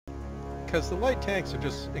because the light tanks are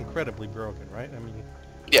just incredibly broken, right? I mean,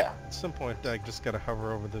 Yeah. at some point I just gotta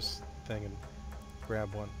hover over this thing and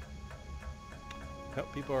grab one. Nope,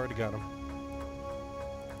 people already got them.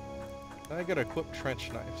 I gotta equip trench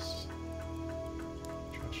knives.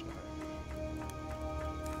 Trench knife.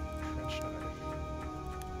 Trench knife.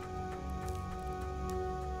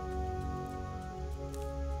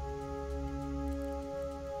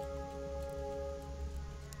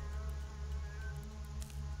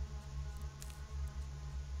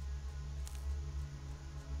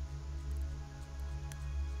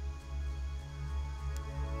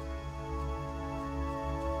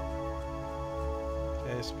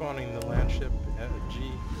 Okay, spawning the land ship at G.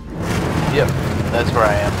 Yep, that's where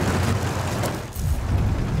I am.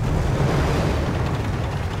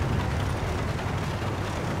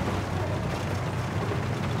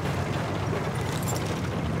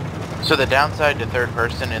 So the downside to third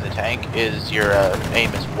person in the tank is your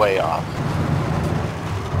aim is way off.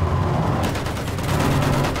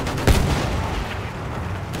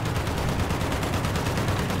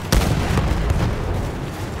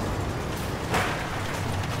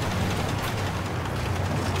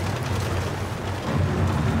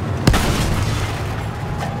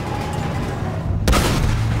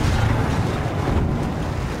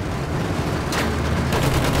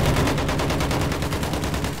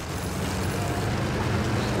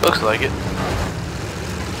 Looks like it.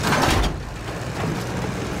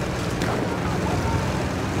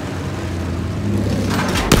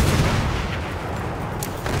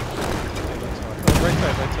 Oh, right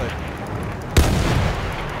side, right side.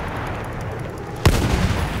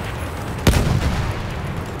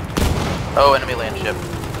 Oh, enemy land ship.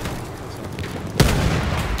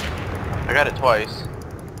 I got it twice.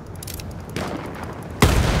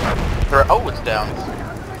 Oh, it's down.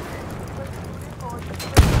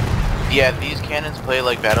 Yeah, these cannons play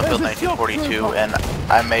like Battlefield 1942, and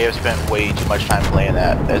I may have spent way too much time playing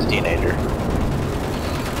that as a teenager.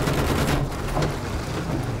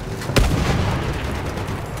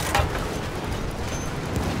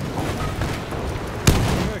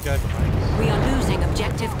 We are losing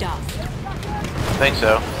objective Duff. I think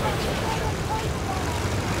so.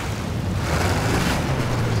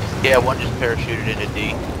 Yeah, one just parachuted into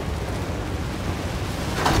D.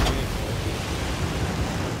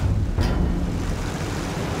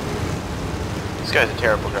 This guy's a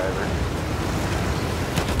terrible driver.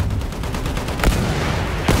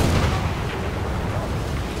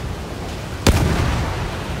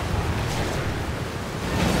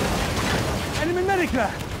 Enemy medic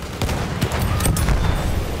there!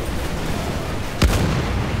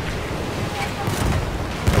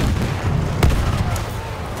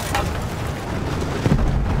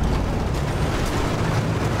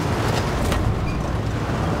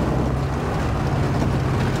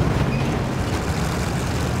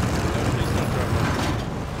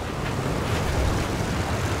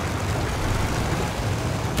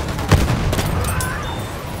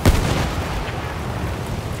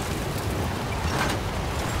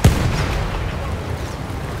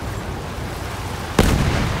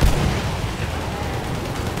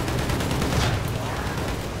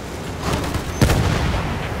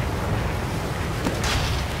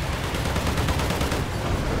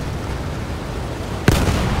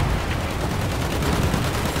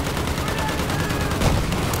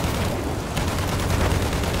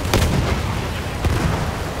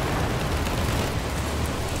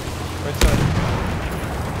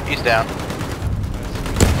 He's down.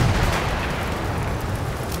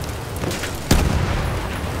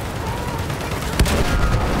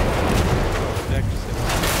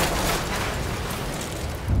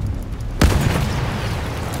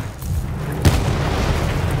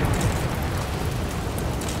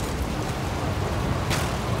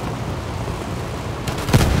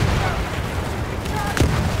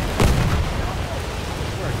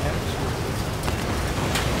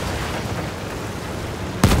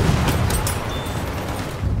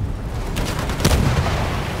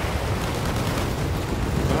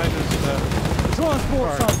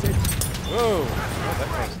 Transport sighted. Whoa! Oh, that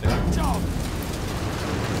guy's dead. Job.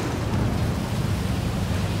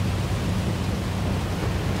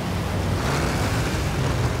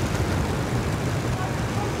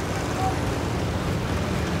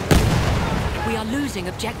 We are losing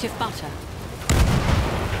objective Butter.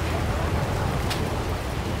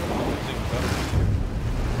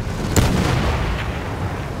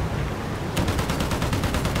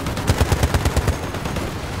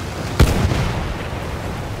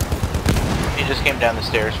 He just came down the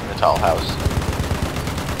stairs from the tall house.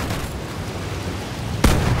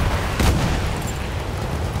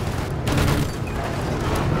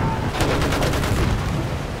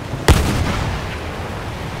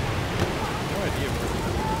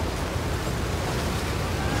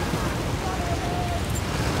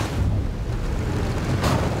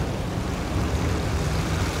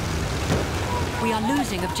 We are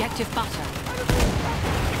losing objective butter.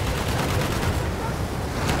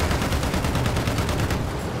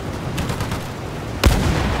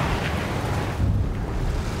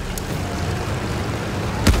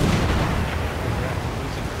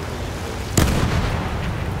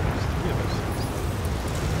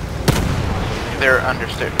 They're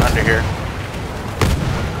under here.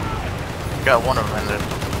 Got one of them in there.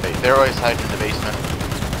 They're always hiding in the basement.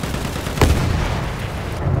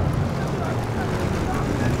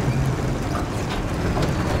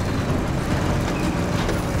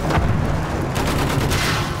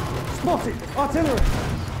 Spotted! Artillery!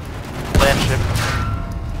 Land ship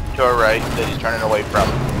to our right that he's turning away from.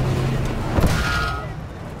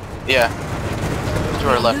 Yeah. To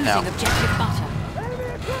our left now. Losing objective butter.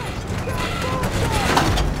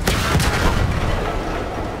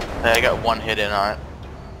 I got one hit in on it.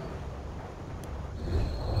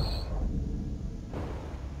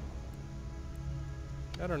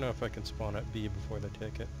 I don't know if I can spawn at B before they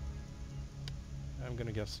take it. I'm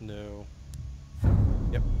gonna guess no.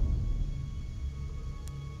 Yep.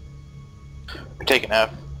 We're taking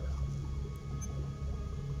F.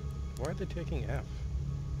 Why are they taking F?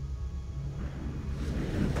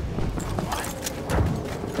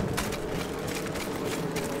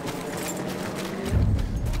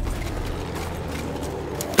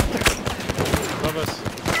 Above us.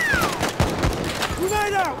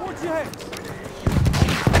 Grenade out! Watch your head!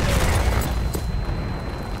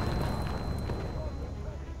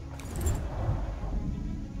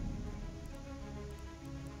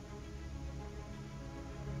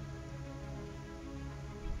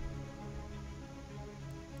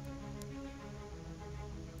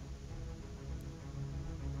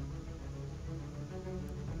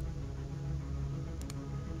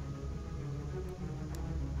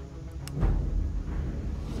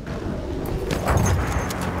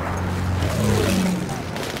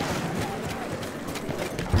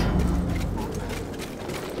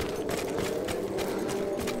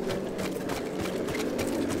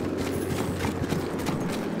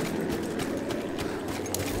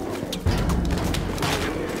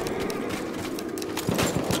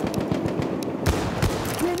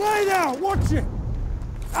 Grenade out! Watch it!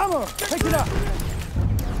 Ammo! Pick it up!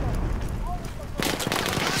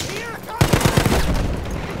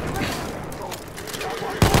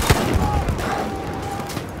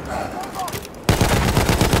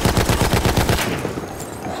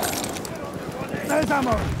 There's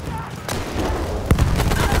ammo!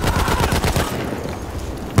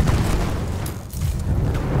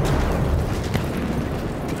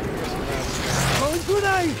 Throwing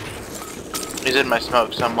grenade! He's in my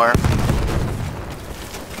smoke somewhere.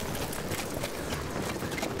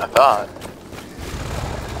 I thought.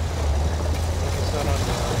 It's not on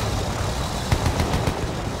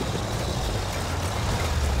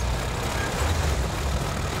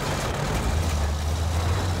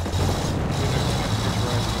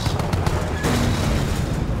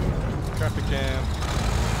traffic jam.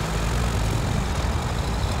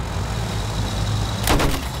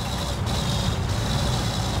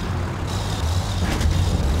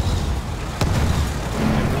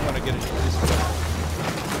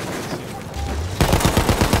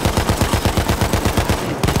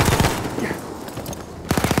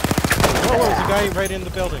 Guy right in the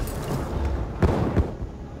building.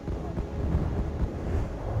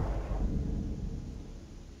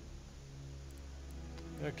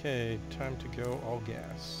 Okay, time to go all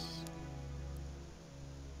gas.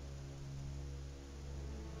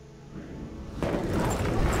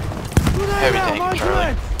 Grenade out! Everything, My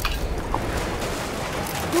Charlie. grenade!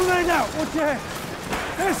 Grenade out! Watch your head!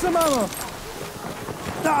 There's some ammo!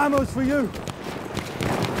 That ammo's for you!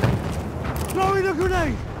 Throwing a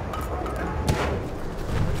grenade!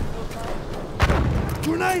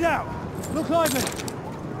 Grenade out! Look lively!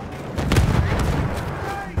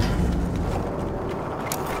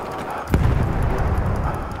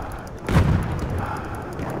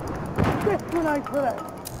 This grenade for that!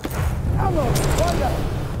 Ammo! Right there!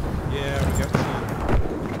 Yeah, we got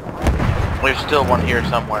some. There's still one here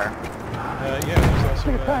somewhere. Yeah, there's also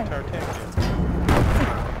an entire tank here.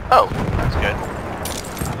 Oh, that's good.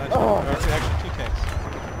 Actually, two tanks.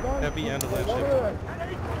 Heavy and a land ship.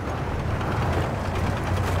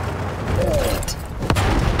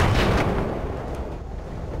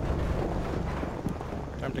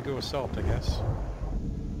 Time to go assault, I guess.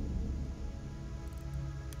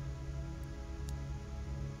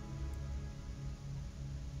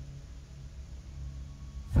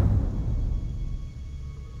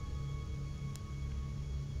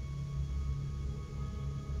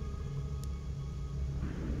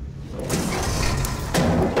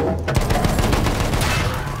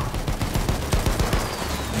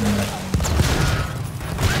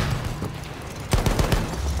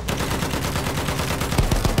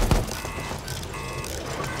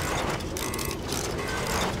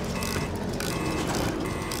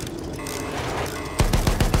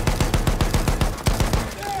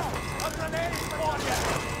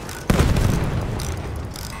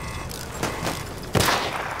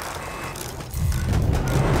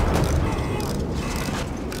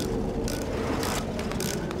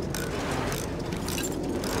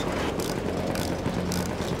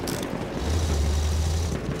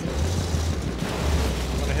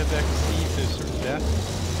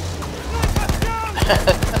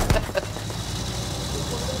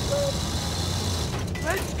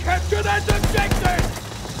 Capture that objective!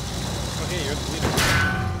 Oh, hey, you're the leader.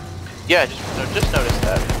 Yeah, just noticed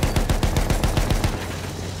that.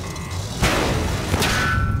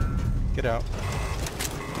 Get out.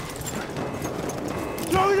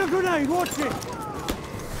 Throwing a grenade, watch it!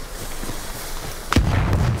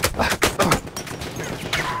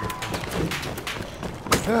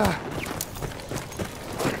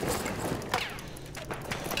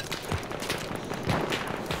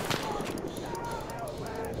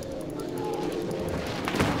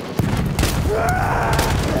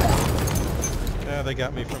 Yeah, they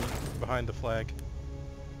got me from behind the flag.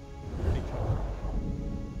 Pretty cool.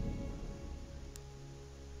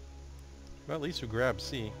 Well, at least we grabbed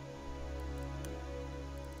C.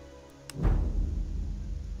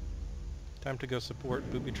 Time to go support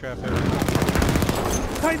booby trap area.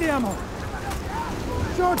 Take the ammo!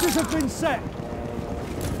 Charges have been set!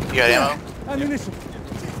 You got ammo? Ammunition!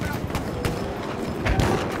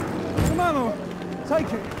 Some ammo!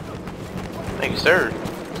 Take it! Thank you, sir.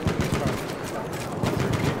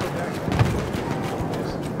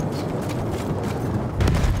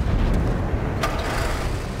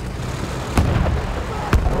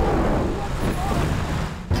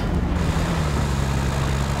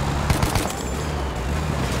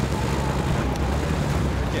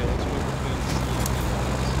 Okay, let's move between C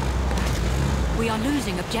and We are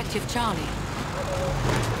losing objective Charlie.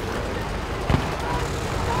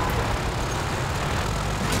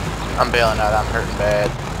 I'm bailing out. I'm hurting bad.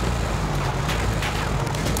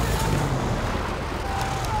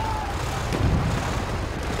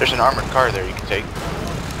 There's an armored car there you can take.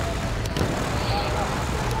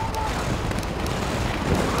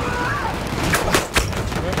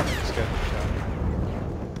 Just got shot.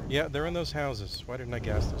 Yeah, they're in those houses. Why didn't I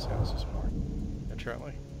gas those houses more? Yeah,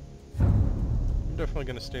 Charlie. I'm definitely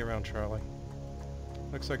gonna stay around Charlie.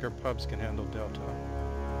 Looks like our pubs can handle Delta.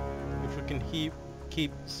 If we can keep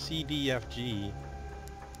C, D, F, G,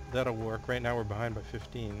 that'll work. Right now we're behind by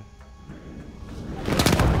 15.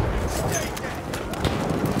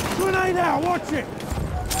 Grenade out, watch it!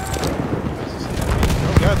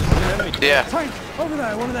 Oh god, this is an enemy. Yeah. Tank! Over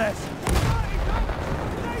there, one of theirs!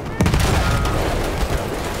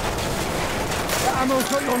 That ammo's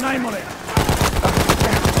got your name on it!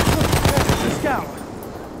 The scout!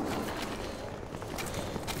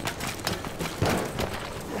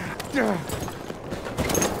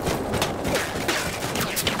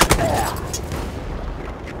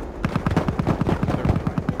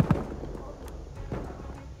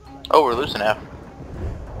 Oh, we're losing F.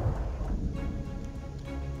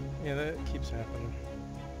 Yeah, that keeps happening.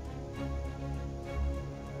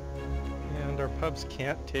 And our pubs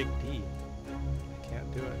can't take D. Can't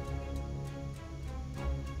do it.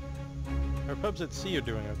 Our pubs at C are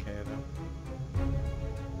doing okay, though.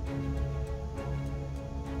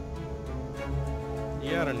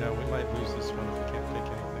 Yeah, I don't know. We might lose this one if we can't take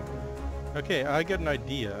anything. Okay, I got an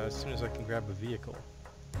idea as soon as I can grab a vehicle.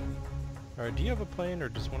 Alright, do you have a plane, or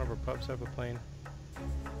does one of our pubs have a plane?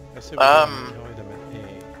 I say we annoy them at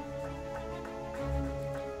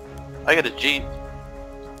A. I got a Jeep.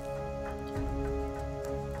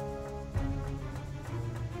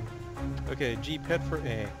 Okay, Jeep, head for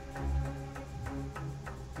A.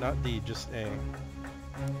 Not D, just A.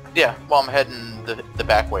 Yeah, well I'm heading the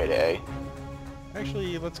back way to A.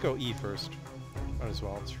 Actually, let's go E first. Might as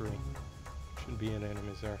well, it's free. Shouldn't be any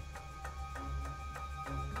enemies there.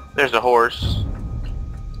 There's a horse.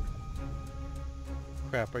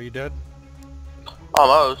 Crap, are you dead?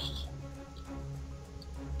 Almost.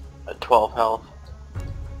 At 12 health.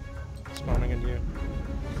 Spawning in you.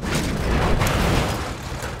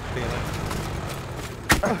 Failing.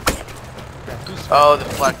 Crap, who's Oh, the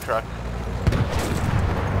black truck.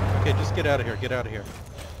 Okay, just get out of here, get out of here.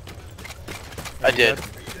 Are I you did.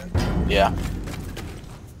 dead? Yeah.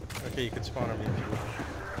 Okay, you can spawn on me if you want.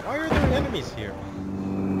 Why are there enemies here?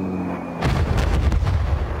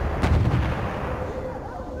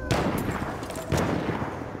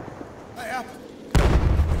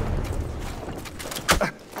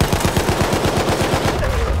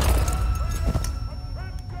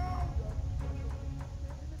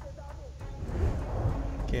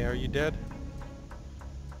 Okay, are you dead?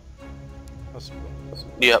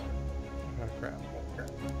 Yep. Oh crap.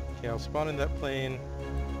 Okay, I'll spawn in that plane.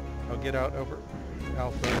 I'll get out over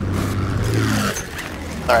Alpha.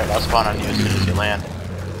 Alright, I'll spawn on you as soon as you land.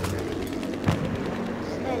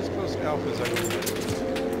 It's not as close to Alpha as I would like.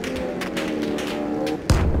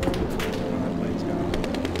 That plane's gone.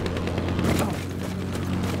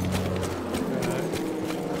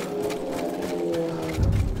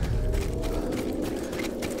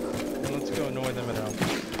 And let's go annoy them at Alpha.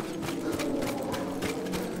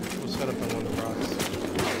 set up on one of the rocks.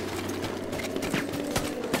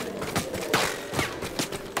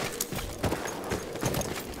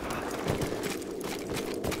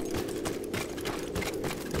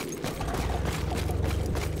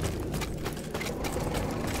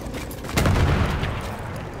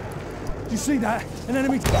 Do you see that? An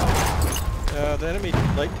enemy. The enemy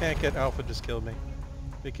light tank at Alpha just killed me.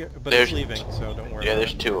 But There's- it's leaving, so don't worry. Yeah, about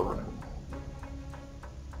there's it. 2 of them.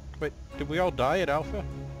 Wait, did we all die at Alpha?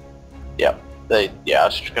 Yep. Yeah, I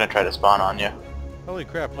was just gonna try to spawn on you. Holy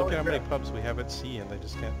crap, look at how many pubs we have at sea and they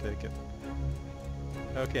just can't take it.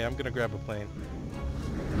 Okay, I'm gonna grab a plane.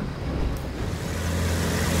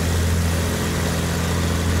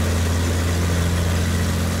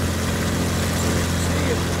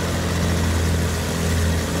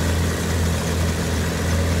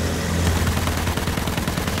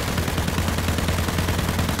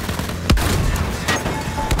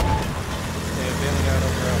 Okay, bailing out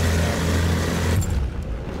over Alpha now.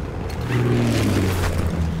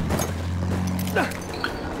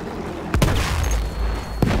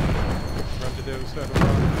 Run to the other side of the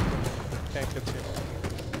rock. Tank gets here.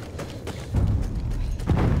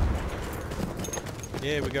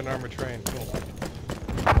 Yeah, we got an armored train. Cool.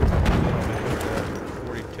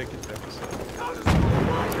 40 ticket deficit.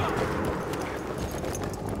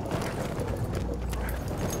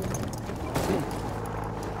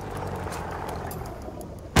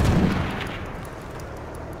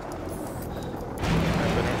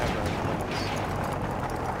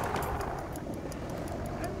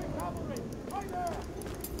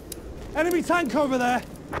 Enemy tank over there.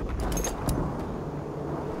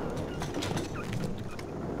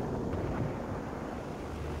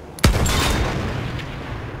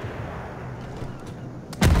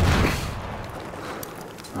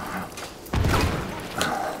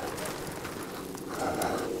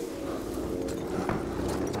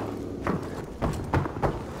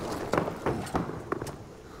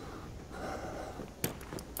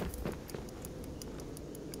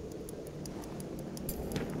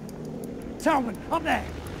 Talman, up there.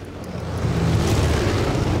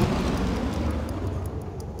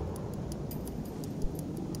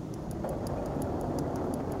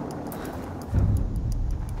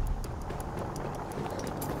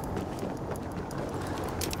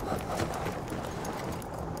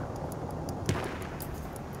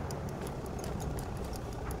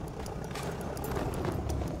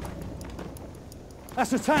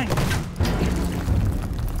 That's a tank.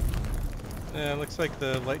 Yeah, looks like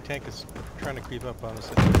the light tank is trying to creep up on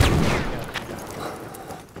us. Yeah.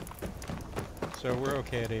 So we're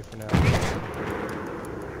okay at A for now.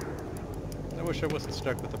 I wish I wasn't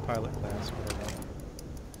stuck with the pilot class, but I don't.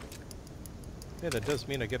 Yeah, that does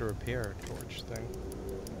mean I get a repair torch thing.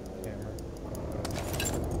 Camera.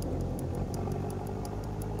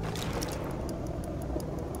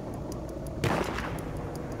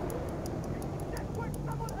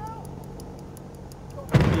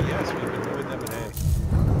 Yes, we've been doing them at A.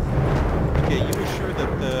 Okay, you assure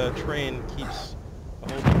that the train keeps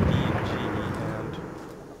a hold of B and G, and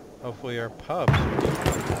hopefully our pubs will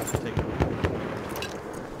have to take a look.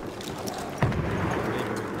 Maybe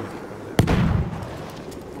we can make it come down.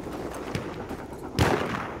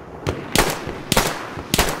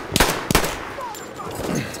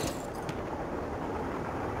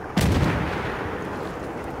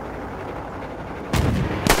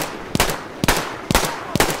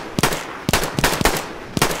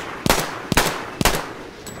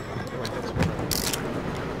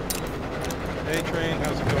 Hey train,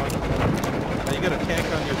 how's it going? You got a tank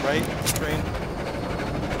on your right, train?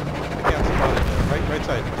 I can't spot it. Right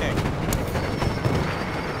side, tank.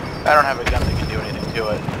 I don't have a gun that can do anything to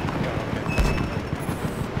it. Oh, okay.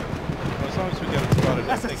 Well, as long as we get it spotted,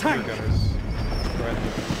 That's I a think tank. your gunners right.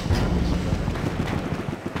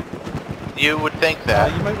 You would think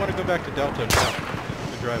that. You might want to go back to Delta now.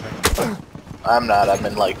 You're driving. I'm not. I'm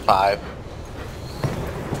in like 5.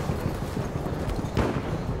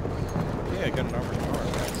 Yeah, I got an armored car.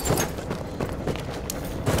 Nice.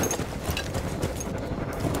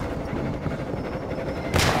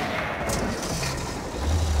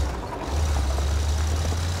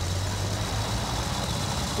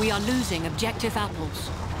 We are losing objective apples.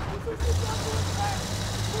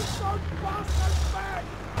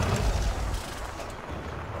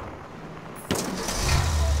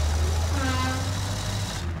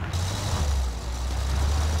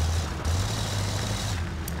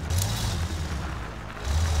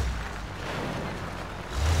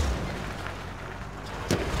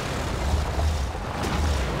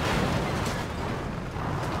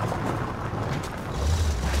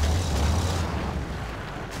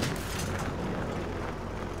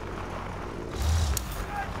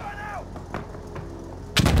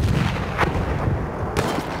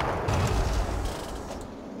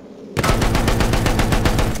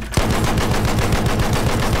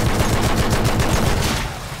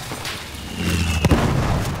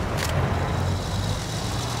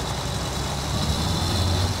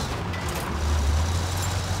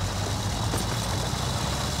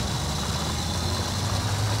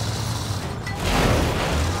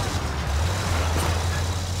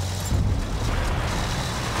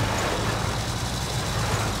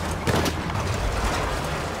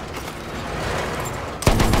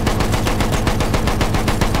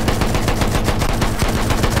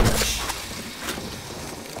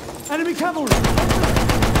 Enemy cavalry! How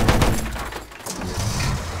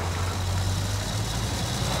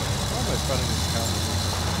am I finding this town?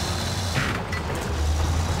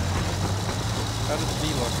 How does B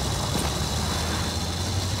look?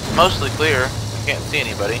 Mostly clear. I can't see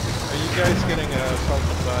anybody. Are you guys getting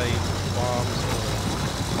assaulted by bombs or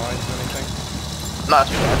mines or anything? Not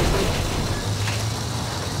too bad.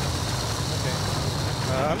 Okay.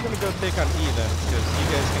 I'm gonna go take on E then, because you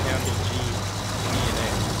guys can handle G, E, and A.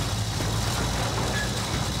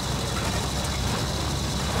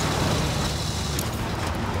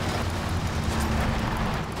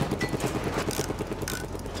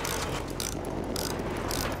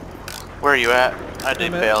 Where are you at? I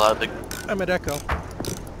did bail out the... I'm at Echo.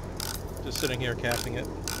 Just sitting here capping it.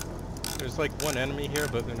 There's like one enemy here,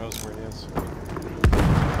 but who knows where he is.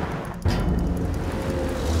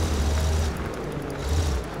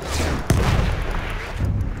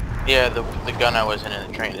 Yeah, the gun I was in the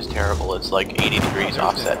train is terrible. It's like 80 degrees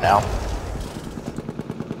offset now.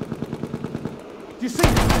 You see?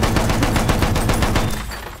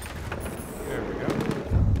 There we go.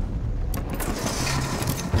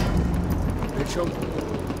 They choked.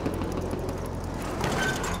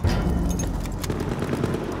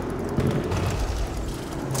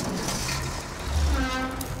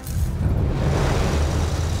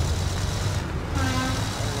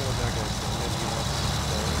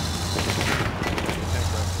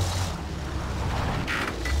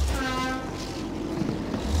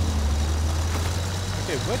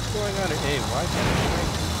 What's going on at A? Why can't the train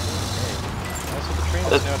A? Also, the train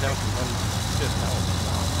is now down to 1/5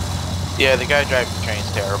 health. Yeah, the guy driving the train's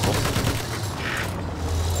terrible. All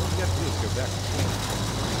you gotta do is go back to train.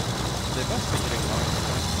 They must be hitting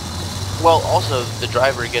mines. Well, also the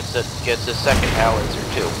driver gets a second howitzer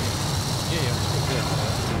too. Yeah, it's so good.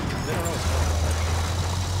 They don't always know about it.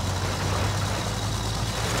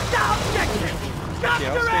 Okay,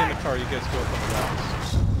 I'll stay in the car. You guys go up on the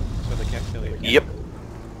rocks, so they can't kill you. Yep.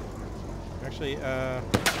 Actually, okay,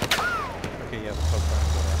 yeah, the pub car.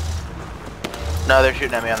 No, they're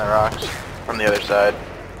shooting at me on the rocks from the other side.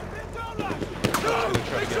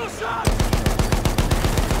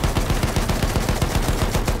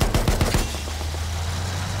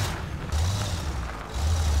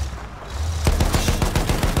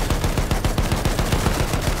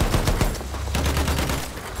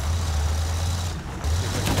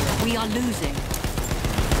 We are losing.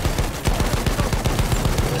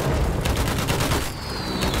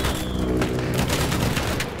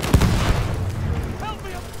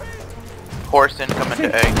 Horse incoming to A.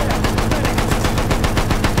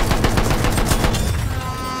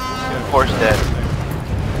 Horse dead.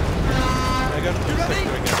 I got 2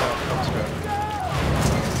 seconds to get out. Pub's go.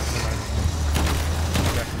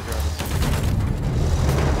 Back to the drivers.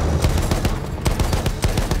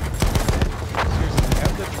 Seriously,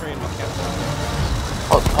 have the train mechanical.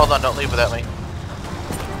 Hold on, don't leave without me.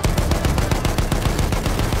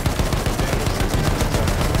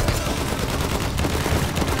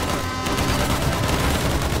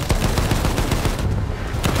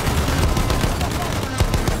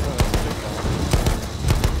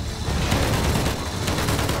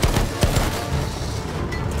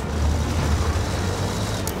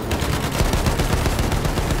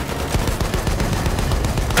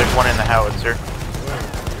 There's one in the howitzer.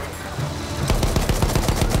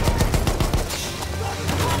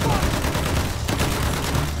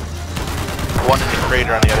 One in the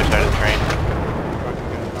crater on the other side of the train.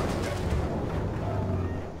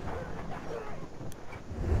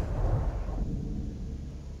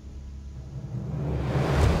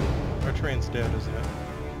 Our train's dead, isn't it?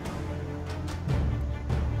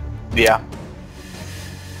 Yeah.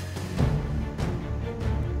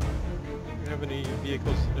 Do you have any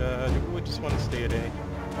vehicles? We just want to stay at A.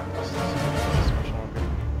 Just much longer.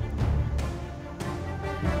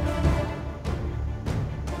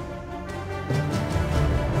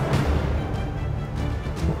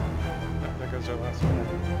 There goes our last one.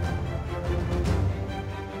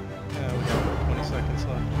 Yeah, we got about 20 seconds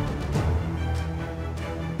left.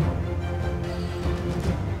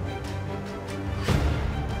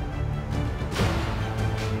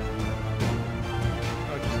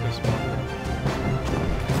 Oh, just this one.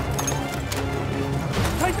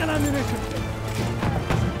 Take that ammunition!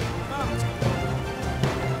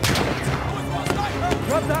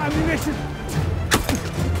 Grab that ammunition!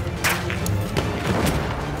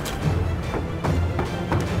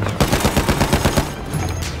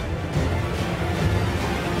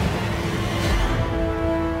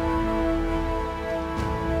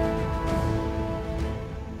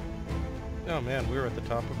 Oh man, we were at the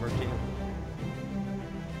top of our team.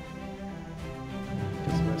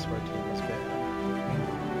 Just this 14 was bad.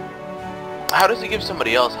 How does he give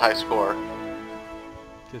somebody else high score?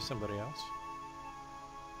 Give somebody else?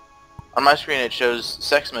 On my screen it shows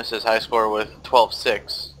Sexmus's high score with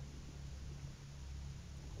 12.6.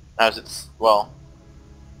 As it's, well,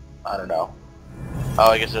 I don't know.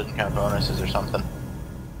 Oh, I guess it doesn't count bonuses or something.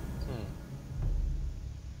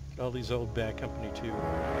 All these old Bad Company 2. Wait, no,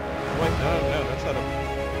 that's not a...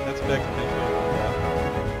 That's Bad Company 2.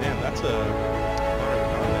 Damn, that's a...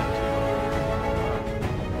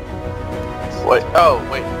 Wait, oh,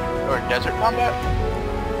 wait. Or Desert Combat?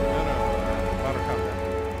 Modern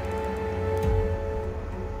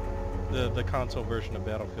Combat. The console version of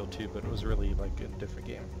Battlefield 2, but it was really like a different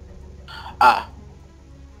game. Ah.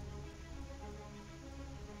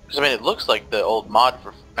 Because, I mean, it looks like the old mod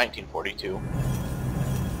for 1942.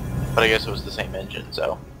 But I guess it was the same engine,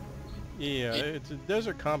 so... Yeah,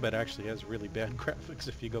 Desert Combat actually has really bad graphics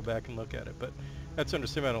if you go back and look at it, but that's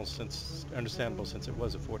understandable since it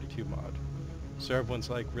was a 42 mod. So everyone's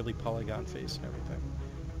like really polygon face and everything.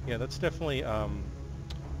 Yeah, that's definitely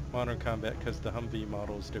Modern Combat because the Humvee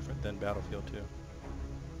model is different than Battlefield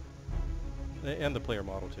 2. And the player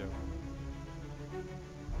model too.